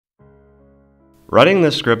Writing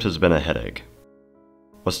this script has been a headache.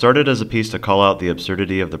 What started as a piece to call out the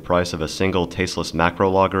absurdity of the price of a single tasteless macro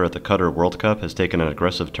lager at the Qatar World Cup has taken an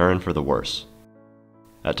aggressive turn for the worse.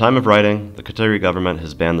 At time of writing, the Qatari government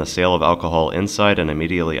has banned the sale of alcohol inside and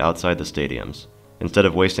immediately outside the stadiums. Instead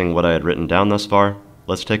of wasting what I had written down thus far,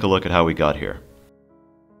 let's take a look at how we got here.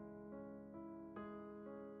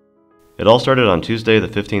 It all started on Tuesday the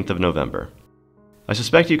 15th of November. I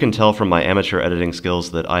suspect you can tell from my amateur editing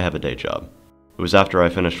skills that I have a day job. It was after I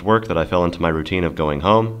finished work that I fell into my routine of going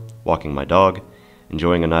home, walking my dog,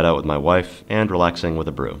 enjoying a night out with my wife, and relaxing with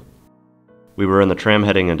a brew. We were in the tram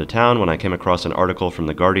heading into town when I came across an article from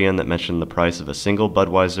The Guardian that mentioned the price of a single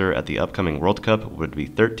Budweiser at the upcoming World Cup would be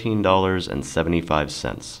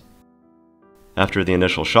 $13.75. After the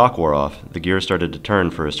initial shock wore off, the gears started to turn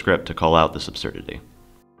for a script to call out this absurdity.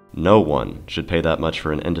 No one should pay that much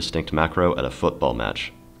for an indistinct macro at a football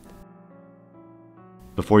match.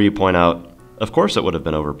 Before you point out, of course it would have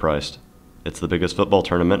been overpriced. It's the biggest football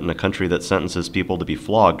tournament in a country that sentences people to be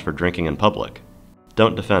flogged for drinking in public.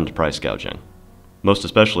 Don't defend price gouging, most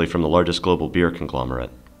especially from the largest global beer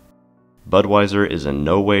conglomerate. Budweiser is in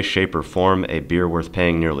no way, shape, or form a beer worth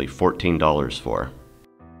paying nearly $14 for.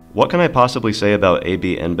 What can I possibly say about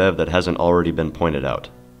AB InBev that hasn't already been pointed out?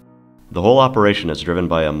 The whole operation is driven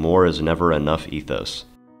by a more is never enough ethos.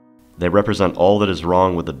 They represent all that is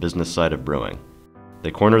wrong with the business side of brewing. They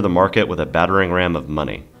corner the market with a battering ram of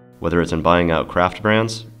money, whether it's in buying out craft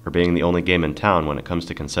brands or being the only game in town when it comes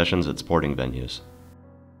to concessions at sporting venues.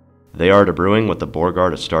 They are to brewing what the Borg are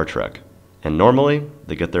to Star Trek, and normally,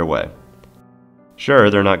 they get their way. Sure,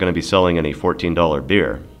 they're not going to be selling any $14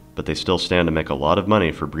 beer, but they still stand to make a lot of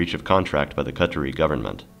money for breach of contract by the Qatari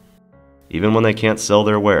government. Even when they can't sell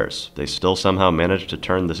their wares, they still somehow manage to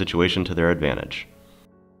turn the situation to their advantage.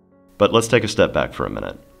 But let's take a step back for a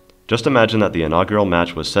minute. Just imagine that the inaugural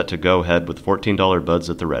match was set to go ahead with $14 buds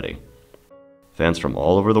at the ready. Fans from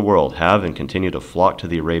all over the world have and continue to flock to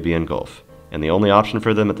the Arabian Gulf, and the only option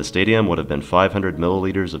for them at the stadium would have been 500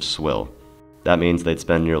 milliliters of swill. That means they'd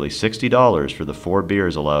spend nearly $60 for the 4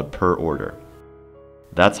 beers allowed per order.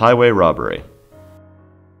 That's highway robbery.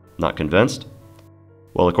 Not convinced?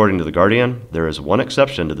 Well, according to The Guardian, there is one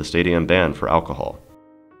exception to the stadium ban for alcohol.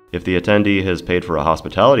 If the attendee has paid for a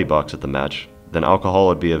hospitality box at the match, then alcohol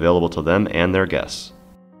would be available to them and their guests.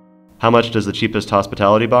 How much does the cheapest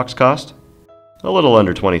hospitality box cost? A little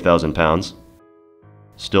under £20,000.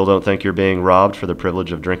 Still don't think you're being robbed for the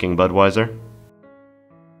privilege of drinking Budweiser?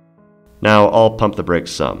 Now, I'll pump the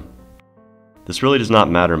brakes some. This really does not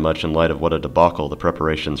matter much in light of what a debacle the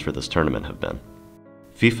preparations for this tournament have been.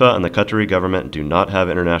 FIFA and the Qatari government do not have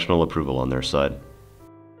international approval on their side.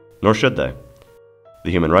 Nor should they.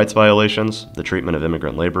 The human rights violations, the treatment of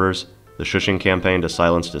immigrant laborers, the shushing campaign to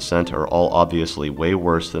silence dissent are all obviously way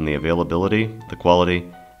worse than the availability, the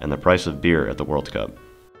quality, and the price of beer at the World Cup.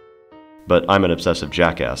 But I'm an obsessive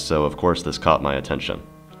jackass, so of course this caught my attention.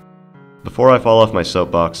 Before I fall off my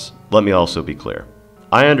soapbox, let me also be clear.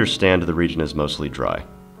 I understand the region is mostly dry.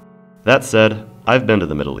 That said, I've been to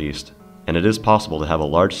the Middle East, and it is possible to have a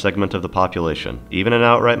large segment of the population, even an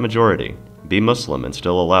outright majority, be Muslim and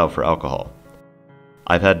still allow for alcohol.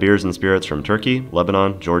 I've had beers and spirits from Turkey,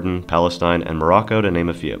 Lebanon, Jordan, Palestine, and Morocco, to name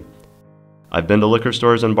a few. I've been to liquor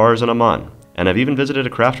stores and bars in Oman, and I've even visited a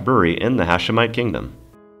craft brewery in the Hashemite Kingdom.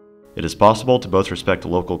 It is possible to both respect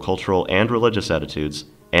local cultural and religious attitudes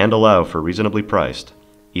and allow for reasonably priced,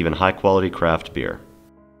 even high-quality craft beer.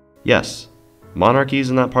 Yes, monarchies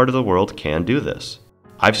in that part of the world can do this.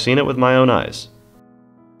 I've seen it with my own eyes.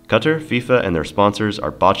 Qatar, FIFA, and their sponsors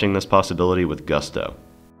are botching this possibility with gusto.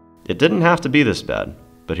 It didn't have to be this bad,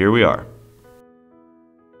 but here we are.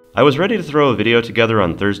 I was ready to throw a video together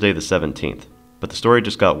on Thursday the 17th, but the story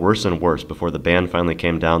just got worse and worse before the ban finally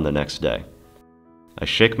came down the next day. I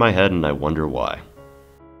shake my head and I wonder why.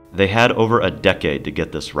 They had over a decade to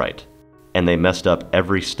get this right, and they messed up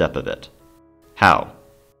every step of it. How?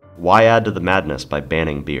 Why add to the madness by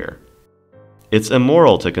banning beer? It's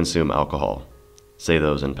immoral to consume alcohol, say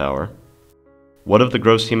those in power. What of the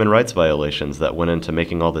gross human rights violations that went into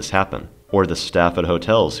making all this happen? Or the staff at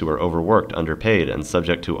hotels who are overworked, underpaid, and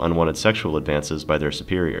subject to unwanted sexual advances by their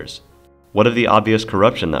superiors? What of the obvious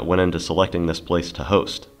corruption that went into selecting this place to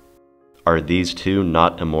host? Are these two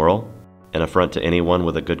not immoral? An affront to anyone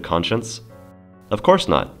with a good conscience? Of course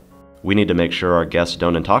not. We need to make sure our guests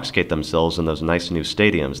don't intoxicate themselves in those nice new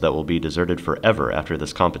stadiums that will be deserted forever after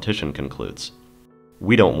this competition concludes.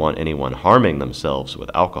 We don't want anyone harming themselves with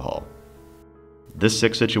alcohol. This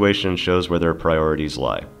sick situation shows where their priorities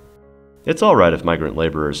lie. It's alright if migrant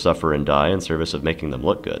laborers suffer and die in service of making them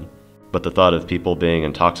look good, But the thought of people being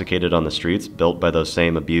intoxicated on the streets built by those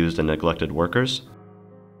same abused and neglected workers?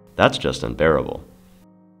 That's just unbearable.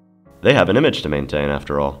 They have an image to maintain,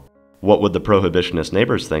 after all. What would the prohibitionist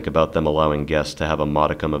neighbors think about them allowing guests to have a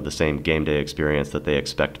modicum of the same game day experience that they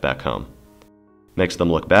expect back home? Makes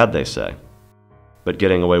them look bad, they say. But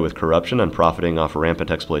getting away with corruption and profiting off rampant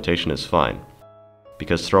exploitation is fine,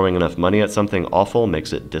 because throwing enough money at something awful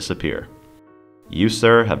makes it disappear. You,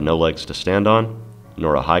 sir, have no legs to stand on,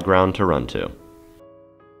 nor a high ground to run to.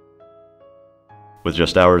 With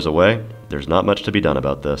just hours away, there's not much to be done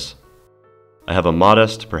about this. I have a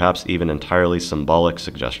modest, perhaps even entirely symbolic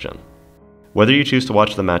suggestion. Whether you choose to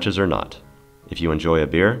watch the matches or not, if you enjoy a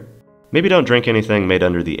beer, maybe don't drink anything made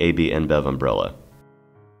under the AB InBev umbrella.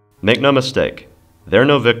 Make no mistake, there are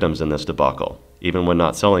no victims in this debacle, even when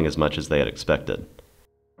not selling as much as they had expected.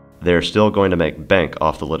 They are still going to make bank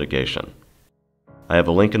off the litigation. I have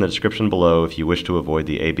a link in the description below if you wish to avoid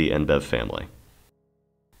the AB InBev family.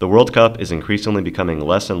 The World Cup is increasingly becoming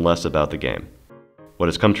less and less about the game. What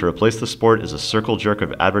has come to replace the sport is a circle jerk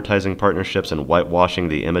of advertising partnerships and whitewashing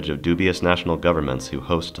the image of dubious national governments who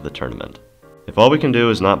host the tournament. If all we can do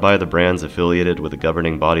is not buy the brands affiliated with the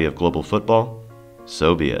governing body of global football,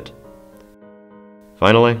 so be it.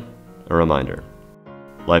 Finally, a reminder.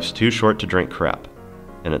 Life's too short to drink crap,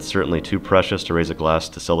 and it's certainly too precious to raise a glass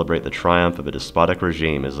to celebrate the triumph of a despotic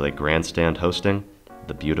regime as they grandstand hosting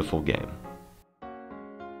the beautiful game.